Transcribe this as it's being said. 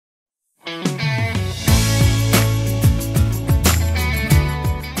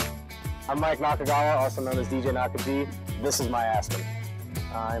I'm Mike Nakagawa, also known as DJ Naka G. This is my Aspen.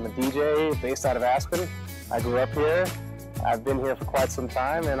 I'm a DJ based out of Aspen. I grew up here. I've been here for quite some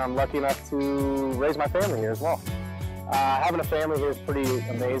time, and I'm lucky enough to raise my family here as well. Having a family here is pretty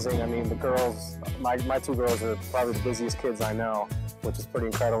amazing. I mean, the girls, my two girls are probably the busiest kids I know, which is pretty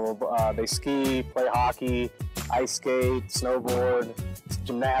incredible. They ski, play hockey, ice skate, snowboard,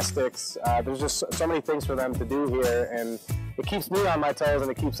 gymnastics. There's just so many things for them to do here, and it keeps me on my toes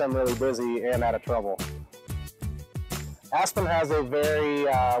and it keeps them really busy and out of trouble. Aspen has a very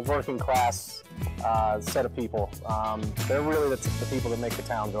working class set of people. They're really the people that make the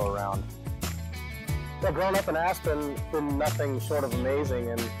town go around. Yeah, growing up in Aspen has been nothing short of amazing,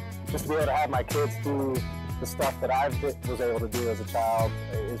 and just to be able to have my kids do the stuff that I was able to do as a child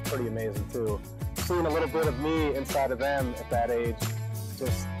is pretty amazing too. Seeing a little bit of me inside of them at that age,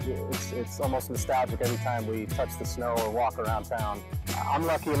 it's almost nostalgic every time we touch the snow or walk around town. I'm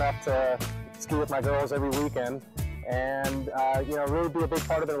lucky enough to ski with my girls every weekend and really be a big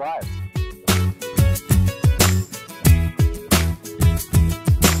part of their lives.